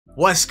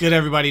What's good,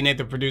 everybody? Nate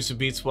the Producer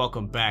Beats.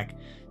 Welcome back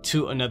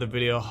to another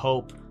video.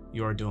 Hope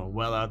you are doing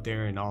well out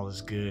there and all is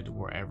good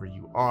wherever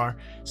you are.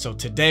 So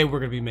today we're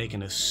gonna be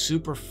making a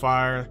super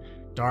fire,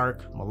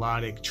 dark,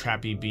 melodic,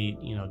 trappy beat.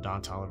 You know,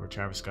 Don Toliver,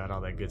 Travis Scott, all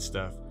that good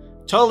stuff.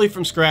 Totally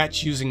from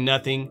scratch, using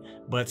nothing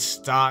but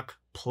stock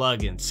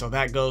plugins. So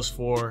that goes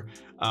for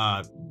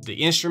the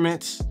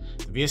instruments,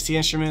 the VST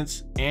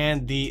instruments,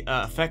 and the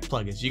effect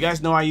plugins. You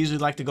guys know I usually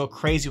like to go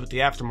crazy with the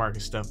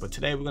aftermarket stuff, but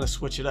today we're gonna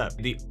switch it up.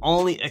 The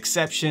only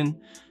exception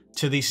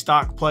to these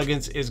stock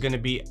plugins is gonna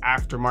be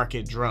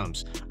aftermarket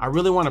drums. I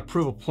really wanna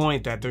prove a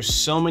point that there's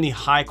so many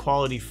high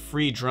quality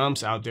free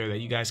drums out there that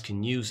you guys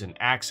can use and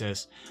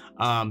access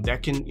that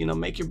can, you know,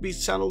 make your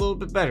beats sound a little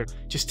bit better.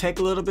 Just take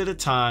a little bit of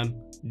time,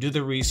 do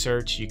the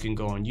research. You can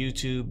go on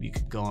YouTube, you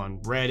can go on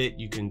Reddit,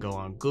 you can go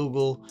on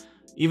Google.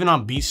 Even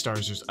on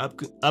BeatStars, there's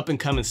up and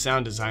coming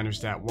sound designers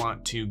that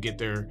want to get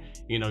their,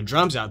 you know,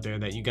 drums out there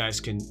that you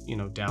guys can, you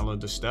know, download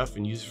the stuff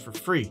and use it for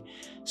free.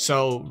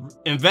 So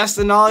invest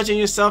the knowledge in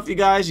yourself, you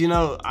guys. You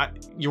know,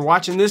 you're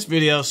watching this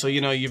video, so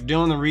you know you're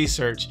doing the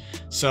research.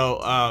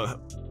 So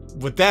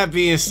with that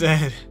being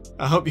said,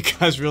 I hope you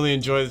guys really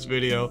enjoy this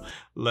video.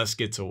 Let's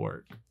get to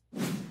work.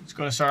 Let's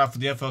go and start off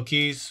with the FL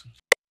keys.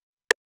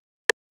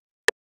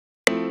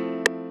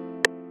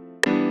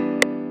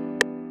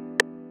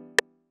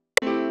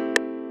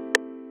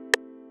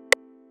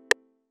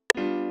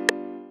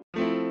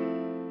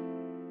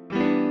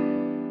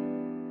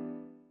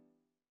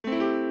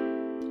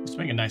 Let's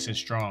make it nice and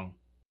strong.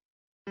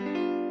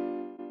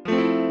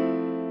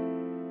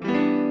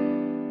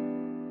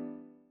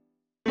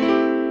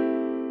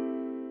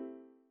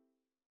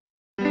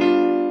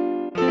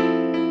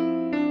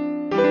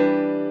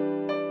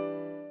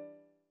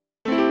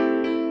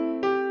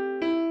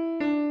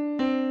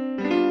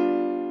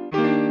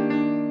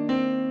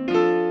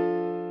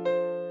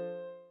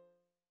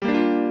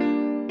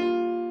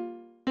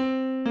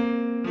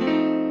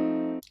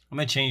 I'm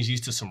gonna change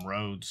these to some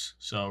Rhodes.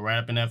 So right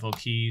up in FL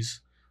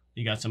keys,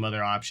 you got some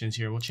other options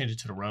here. We'll change it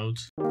to the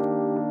Rhodes.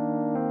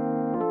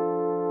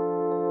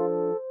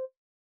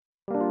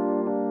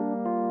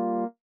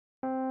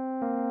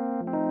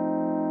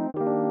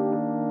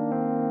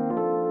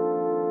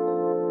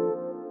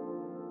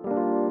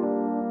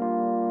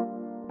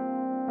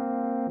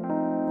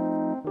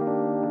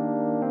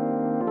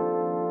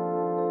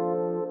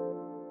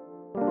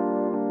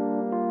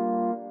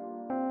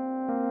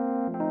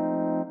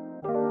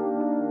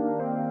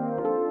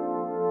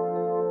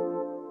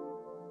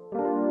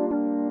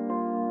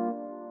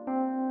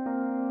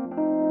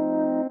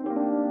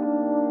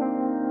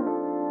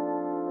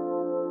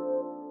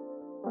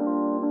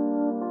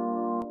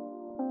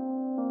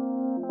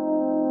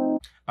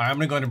 All right, I'm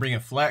gonna go ahead and bring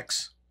in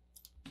Flex.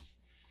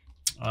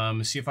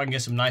 See if I can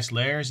get some nice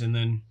layers and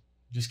then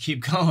just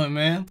keep going,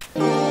 man.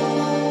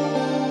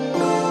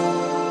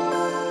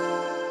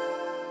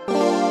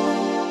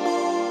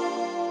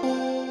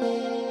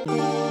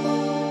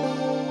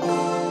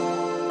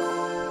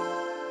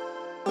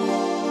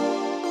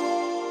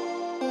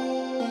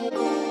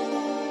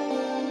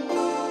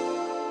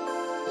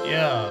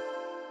 Yeah.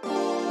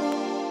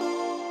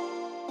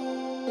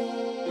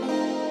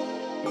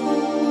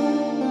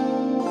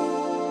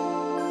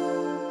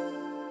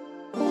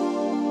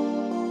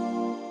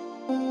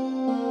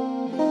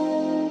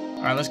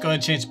 All right, let's go ahead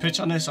and change the pitch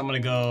on this. I'm gonna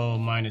go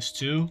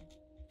 -2.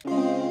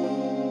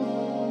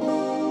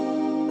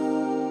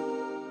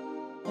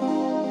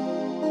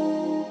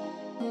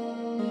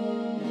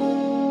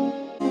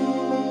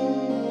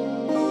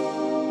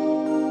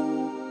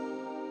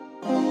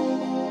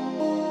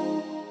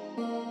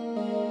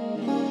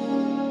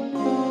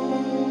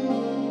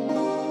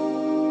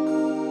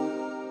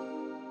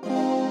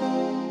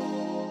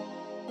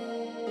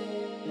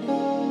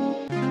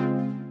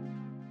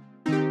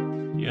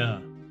 Yeah.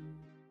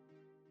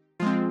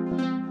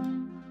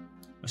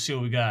 Let's see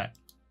what we got.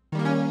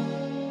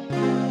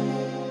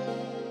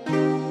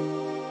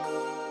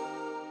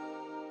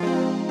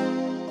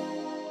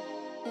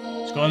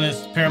 Let's go on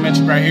this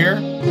parametric right here.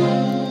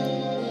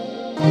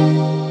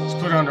 Let's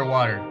put it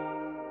underwater.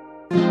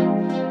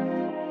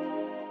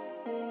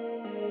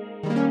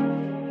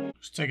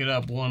 Let's take it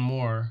up one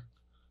more.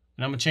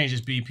 And I'm gonna change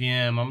this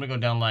BPM. I'm gonna go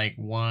down like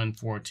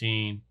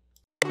 114.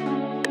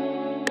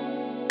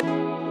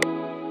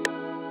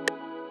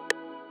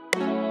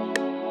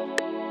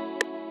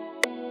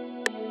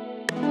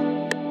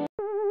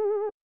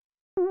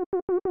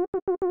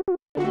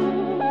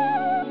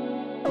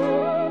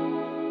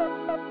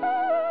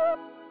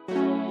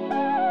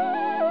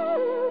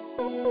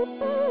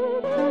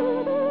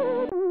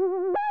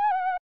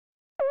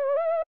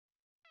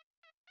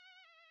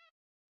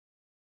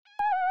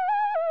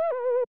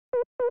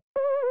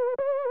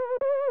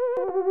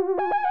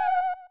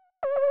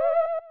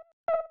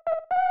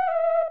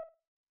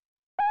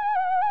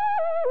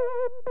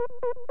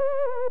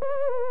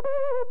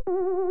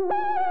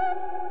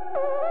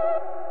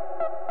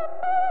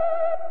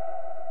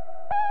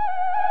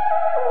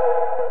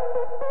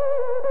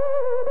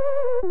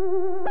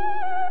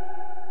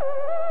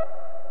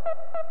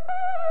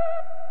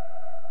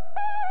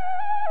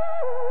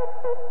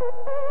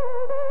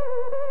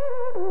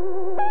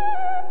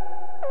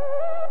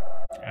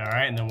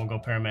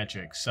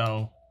 parametric.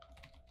 So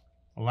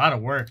a lot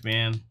of work,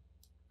 man.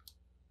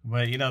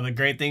 But you know, the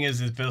great thing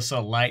is it feels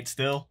so light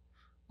still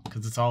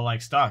because it's all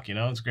like stock, you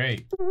know, it's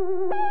great.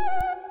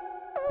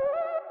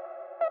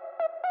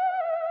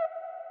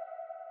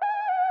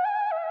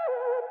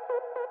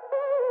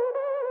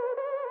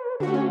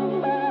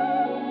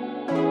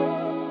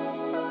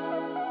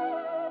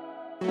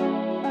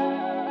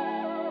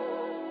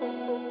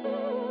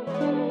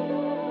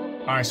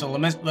 All right, so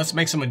let's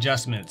make some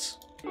adjustments.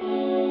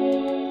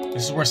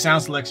 This is where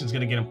sound selection is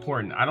going to get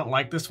important. I don't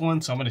like this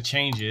one, so I'm going to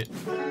change it.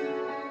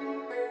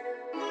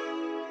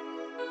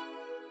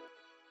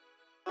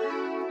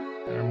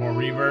 Add more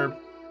reverb.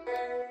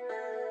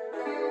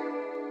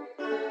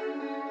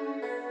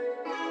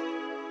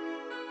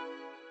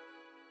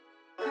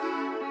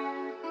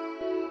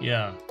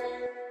 Yeah.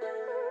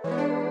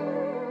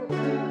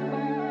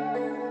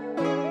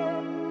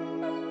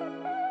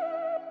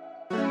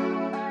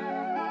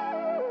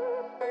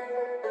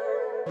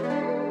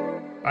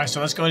 All right,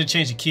 so let's go ahead and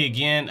change the key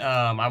again.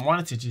 I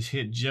want it to just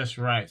hit just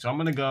right. So I'm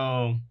gonna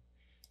go,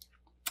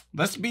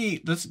 let's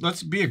be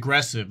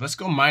aggressive. Let's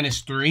go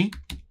 -3.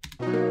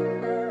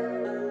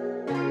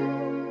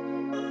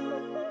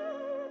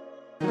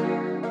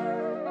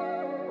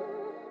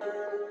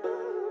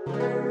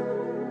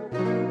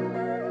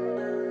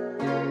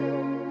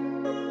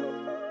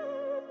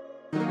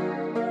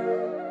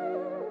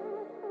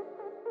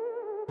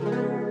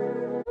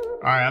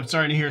 All right, I'm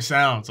starting to hear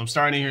sounds.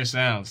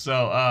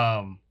 So,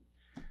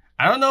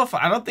 I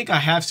don't think I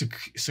have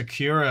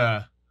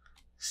Sakura,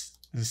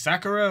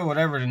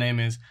 whatever the name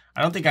is.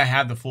 I don't think I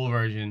have the full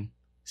version.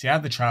 See, I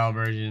have the trial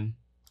version.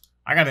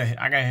 I gotta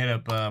hit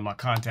up my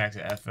contacts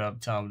at FL,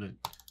 tell them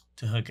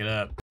to hook it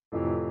up.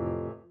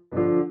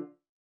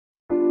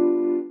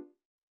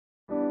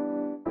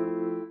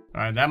 All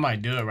right, that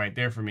might do it right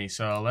there for me.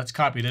 So let's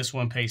copy this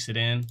one, paste it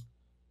in.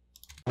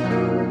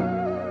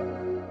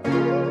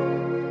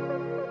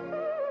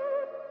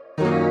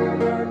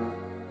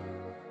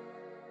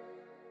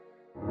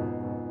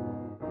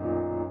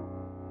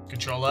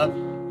 Control up.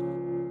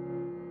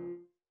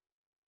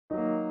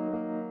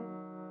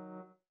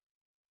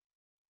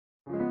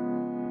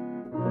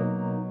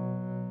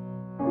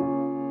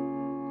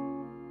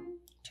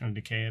 Turn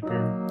decay up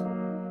here.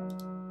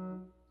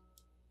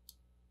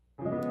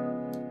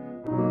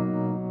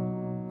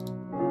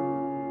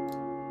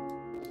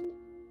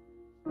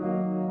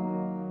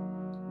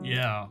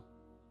 Yeah.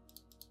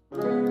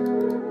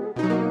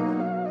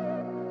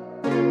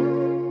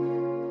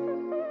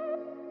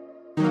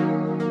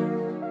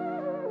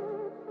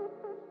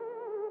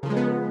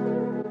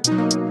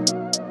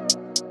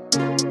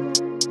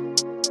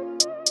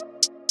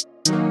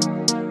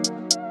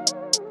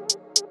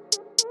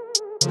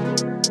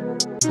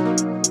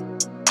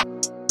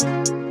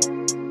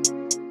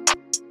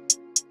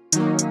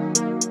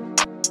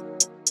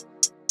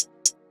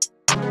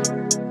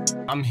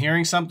 I'm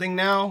hearing something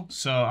now,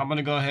 so I'm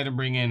gonna go ahead and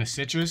bring in a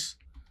citrus.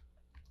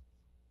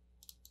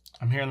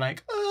 I'm hearing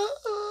like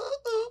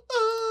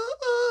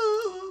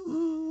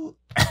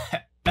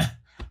I'm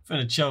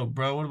finna choke,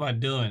 bro. What am I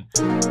doing?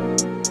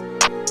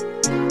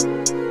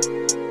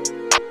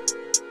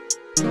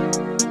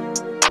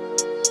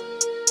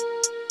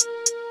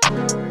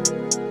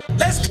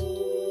 Let's go.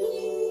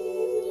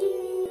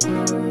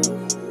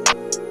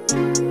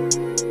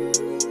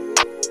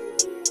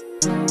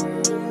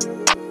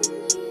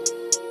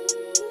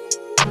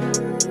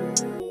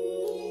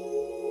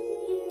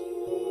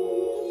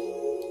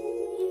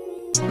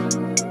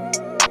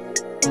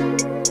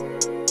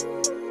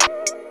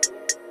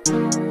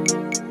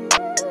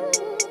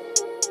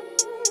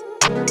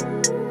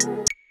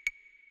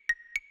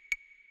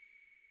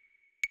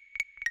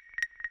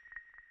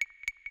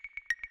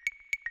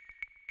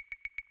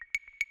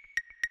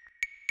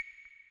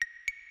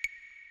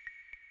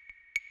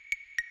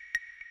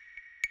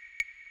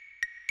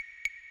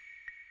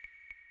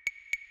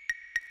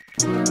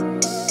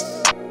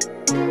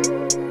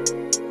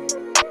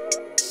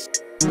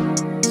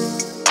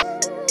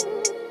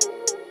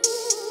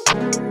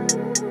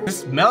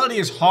 This melody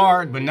is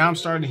hard, but now I'm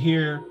starting to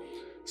hear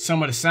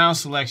some of the sound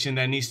selection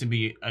that needs to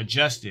be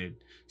adjusted.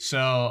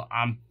 So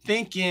I'm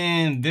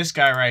thinking this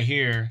guy right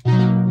here.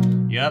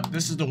 Yep,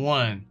 this is the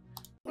one.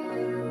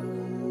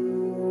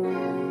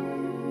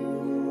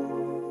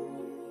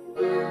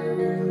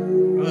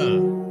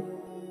 Ugh.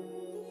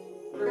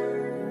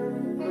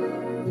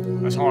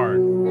 That's hard.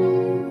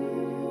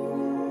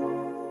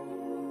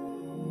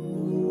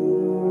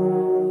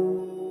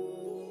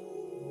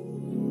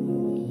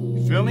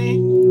 You feel me?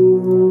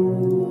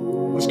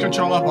 Let's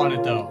control up on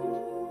it though.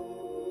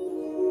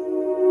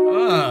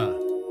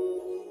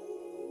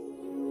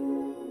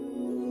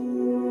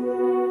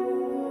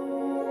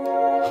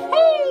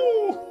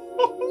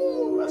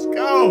 Let's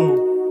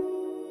go.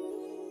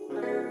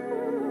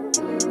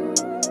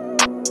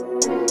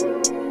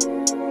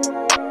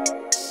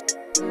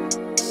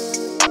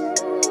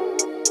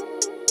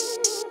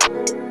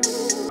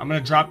 I'm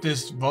gonna drop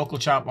this vocal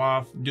chop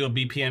off, do a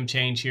BPM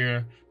change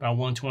here, about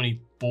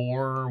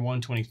 124,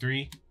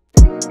 123.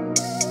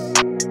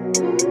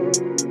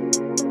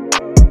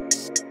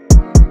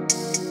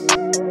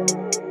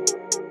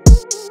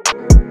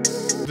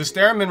 this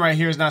theremin right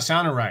here is not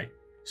sounding right.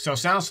 So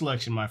sound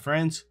selection, my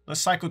friends. Let's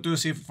cycle through and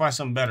see if we find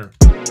something better.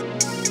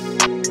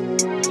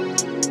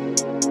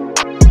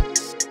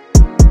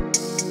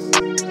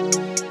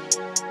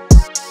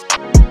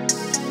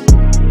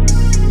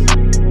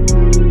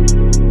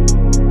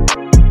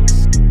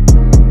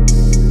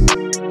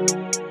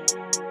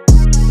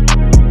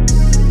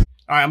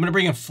 All right, I'm gonna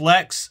bring in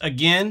flex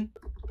again.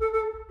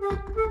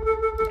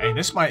 Hey,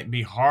 this might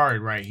be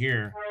hard right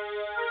here.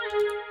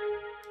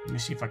 Let me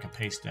see if I can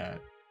paste that.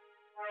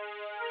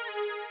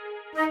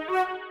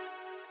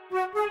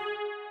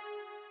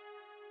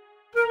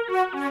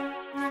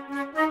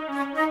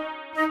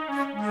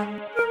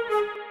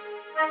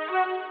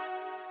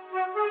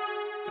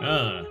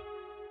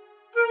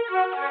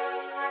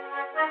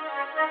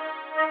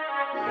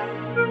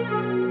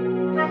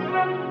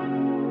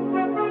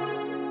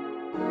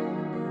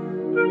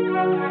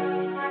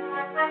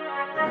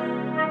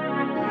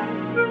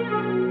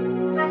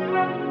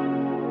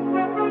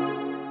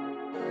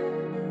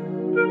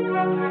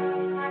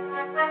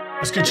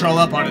 Let's control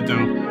up on it though.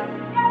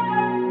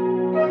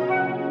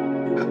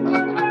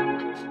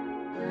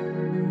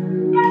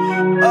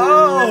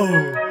 Oh,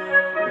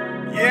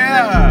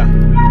 yeah.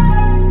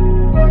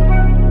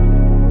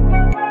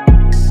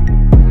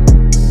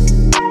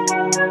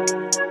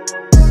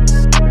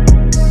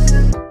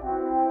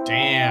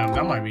 Damn,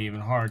 that might be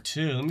even hard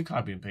too. Let me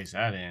copy and paste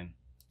that in.